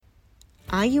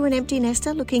Are you an empty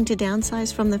nester looking to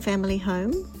downsize from the family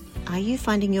home? Are you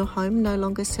finding your home no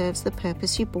longer serves the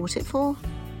purpose you bought it for?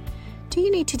 Do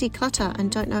you need to declutter and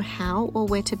don't know how or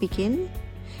where to begin?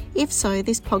 If so,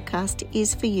 this podcast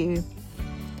is for you.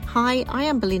 Hi, I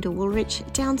am Belinda Woolrich,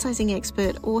 downsizing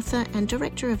expert, author and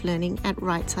director of learning at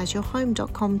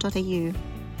rightsizyourhome.com.au.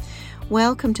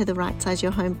 Welcome to the Right Size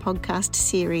Your Home podcast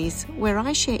series, where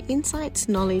I share insights,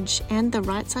 knowledge, and the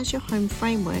Right Size Your Home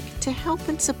framework to help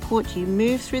and support you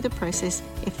move through the process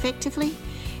effectively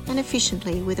and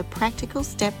efficiently with a practical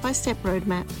step-by-step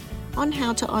roadmap on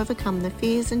how to overcome the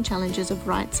fears and challenges of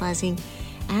right-sizing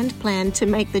and plan to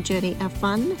make the journey a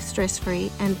fun, stress-free,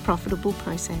 and profitable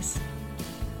process.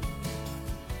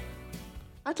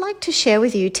 I'd like to share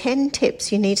with you 10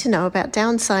 tips you need to know about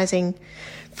downsizing.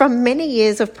 From many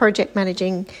years of project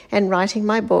managing and writing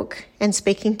my book and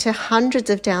speaking to hundreds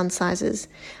of downsizers,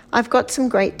 I've got some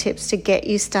great tips to get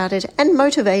you started and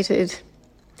motivated.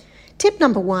 Tip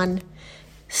number 1,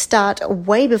 start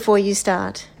way before you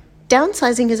start.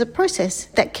 Downsizing is a process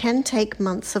that can take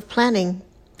months of planning.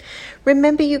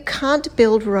 Remember, you can't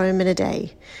build Rome in a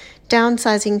day.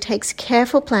 Downsizing takes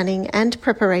careful planning and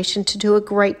preparation to do a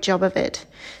great job of it.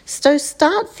 So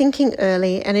start thinking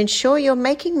early and ensure you're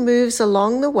making moves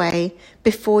along the way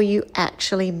before you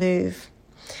actually move.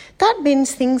 That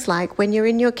means things like when you're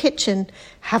in your kitchen,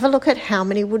 have a look at how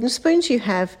many wooden spoons you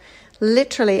have.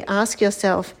 Literally ask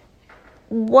yourself,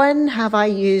 when have I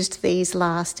used these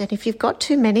last? And if you've got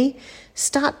too many,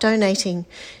 start donating.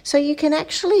 So you can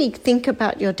actually think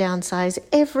about your downsize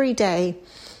every day.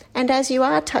 And as you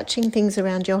are touching things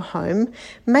around your home,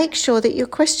 make sure that you're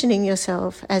questioning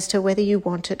yourself as to whether you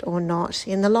want it or not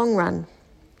in the long run.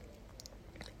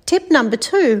 Tip number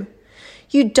 2,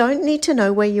 you don't need to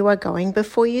know where you are going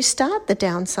before you start the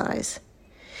downsize.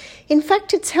 In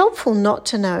fact, it's helpful not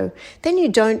to know, then you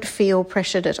don't feel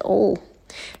pressured at all.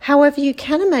 However, you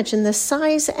can imagine the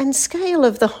size and scale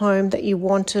of the home that you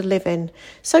want to live in,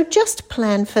 so just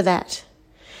plan for that.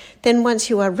 Then once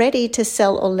you are ready to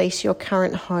sell or lease your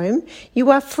current home,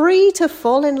 you are free to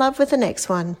fall in love with the next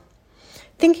one.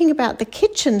 Thinking about the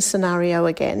kitchen scenario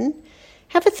again,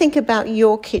 have a think about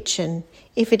your kitchen.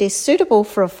 If it is suitable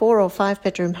for a 4 or 5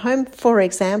 bedroom home, for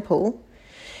example,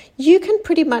 you can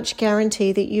pretty much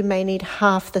guarantee that you may need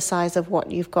half the size of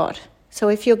what you've got. So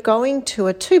if you're going to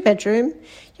a 2 bedroom,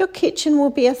 your kitchen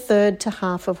will be a third to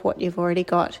half of what you've already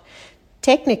got.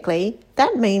 Technically,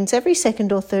 that means every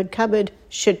second or third cupboard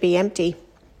should be empty.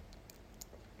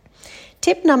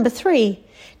 Tip number 3,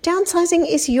 downsizing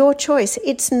is your choice.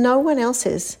 It's no one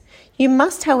else's. You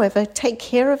must, however, take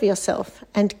care of yourself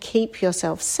and keep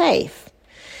yourself safe.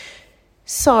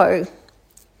 So,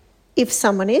 if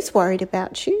someone is worried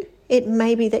about you, it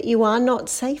may be that you are not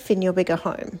safe in your bigger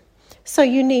home. So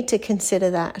you need to consider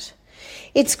that.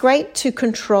 It's great to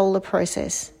control the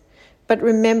process, but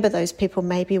remember those people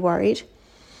may be worried.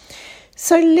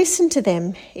 So listen to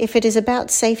them if it is about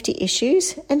safety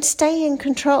issues and stay in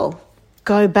control.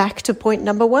 Go back to point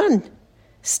number 1.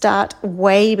 Start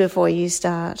way before you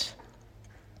start.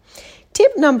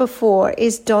 Tip number 4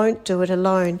 is don't do it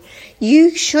alone.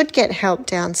 You should get help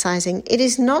downsizing. It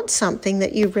is not something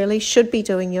that you really should be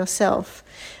doing yourself.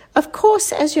 Of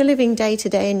course, as you're living day to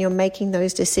day and you're making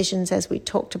those decisions as we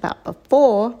talked about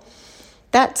before,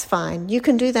 that's fine. You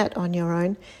can do that on your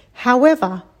own.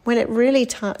 However, when it really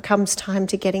comes time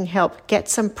to getting help, get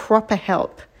some proper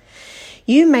help.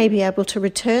 You may be able to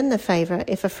return the favour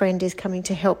if a friend is coming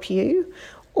to help you,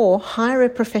 or hire a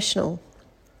professional.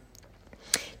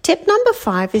 Tip number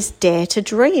 5 is dare to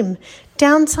dream.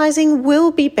 Downsizing will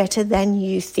be better than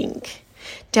you think.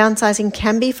 Downsizing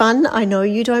can be fun. I know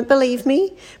you don't believe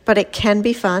me, but it can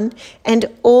be fun. And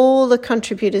all the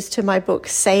contributors to my book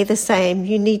say the same.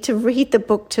 You need to read the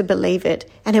book to believe it,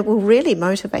 and it will really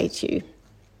motivate you.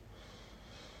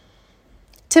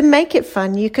 To make it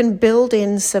fun, you can build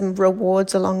in some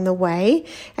rewards along the way,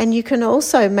 and you can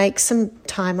also make some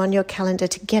time on your calendar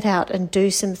to get out and do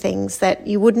some things that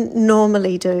you wouldn't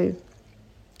normally do.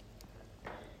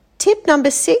 Tip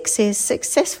number 6 is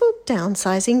successful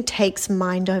downsizing takes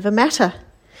mind over matter.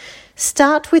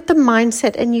 Start with the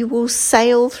mindset and you will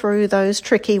sail through those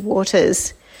tricky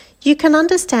waters. You can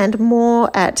understand more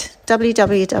at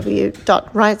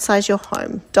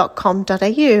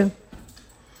www.rightsizyourhome.com.au.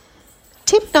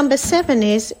 Tip number 7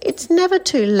 is it's never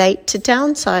too late to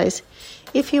downsize.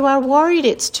 If you are worried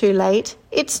it's too late,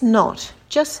 it's not.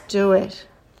 Just do it.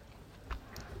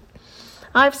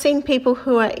 I've seen people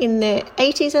who are in their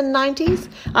 80s and 90s.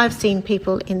 I've seen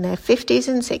people in their 50s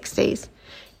and 60s.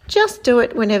 Just do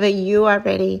it whenever you are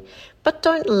ready, but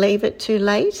don't leave it too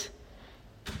late.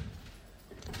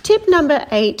 Tip number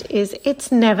 8 is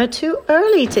it's never too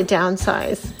early to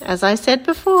downsize. As I said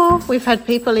before, we've had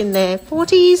people in their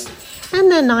 40s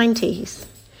and their 90s.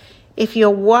 If you're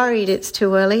worried it's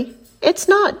too early, it's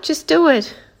not. Just do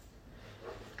it.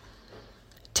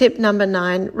 Tip number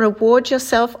 9, reward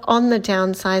yourself on the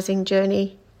downsizing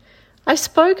journey. I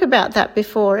spoke about that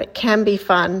before. It can be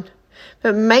fun,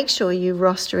 but make sure you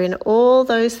roster in all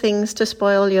those things to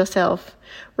spoil yourself.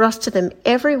 Roster them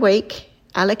every week,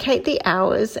 allocate the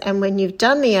hours, and when you've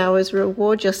done the hours,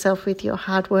 reward yourself with your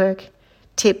hard work.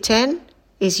 Tip 10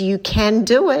 is you can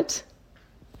do it.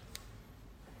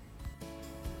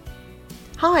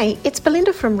 Hi, it's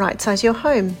Belinda from Right Size Your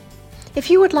Home. If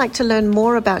you would like to learn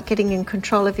more about getting in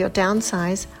control of your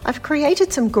downsize, I've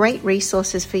created some great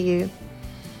resources for you.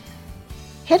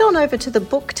 Head on over to the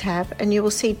book tab and you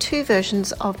will see 2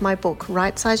 versions of my book,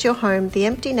 Right Size Your Home, The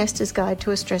Empty Nester's Guide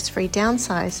to a Stress-Free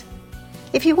Downsize.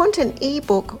 If you want an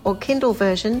ebook or Kindle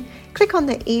version, click on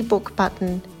the ebook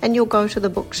button and you'll go to the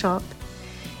bookshop.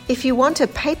 If you want a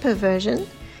paper version,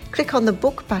 click on the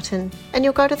book button and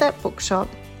you'll go to that bookshop.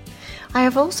 I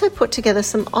have also put together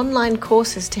some online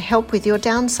courses to help with your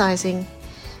downsizing.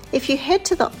 If you head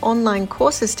to the online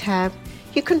courses tab,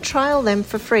 you can trial them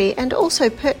for free and also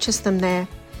purchase them there.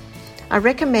 I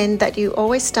recommend that you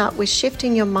always start with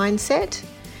shifting your mindset,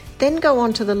 then go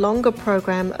on to the longer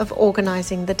program of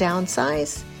organising the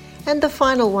downsize, and the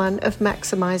final one of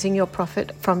maximising your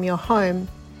profit from your home.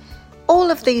 All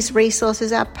of these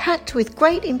resources are packed with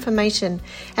great information,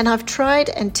 and I've tried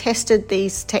and tested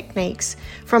these techniques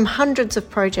from hundreds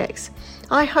of projects.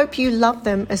 I hope you love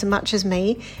them as much as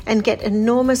me and get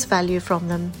enormous value from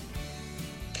them.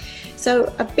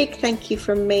 So a big thank you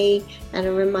from me, and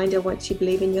a reminder, once you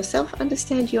believe in yourself,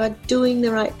 understand you are doing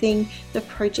the right thing, the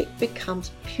project becomes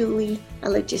purely a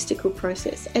logistical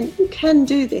process, and you can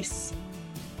do this.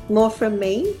 More from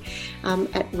me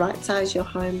at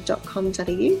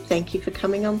rightsizeyourhome.com.au. Thank you for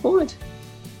coming on board.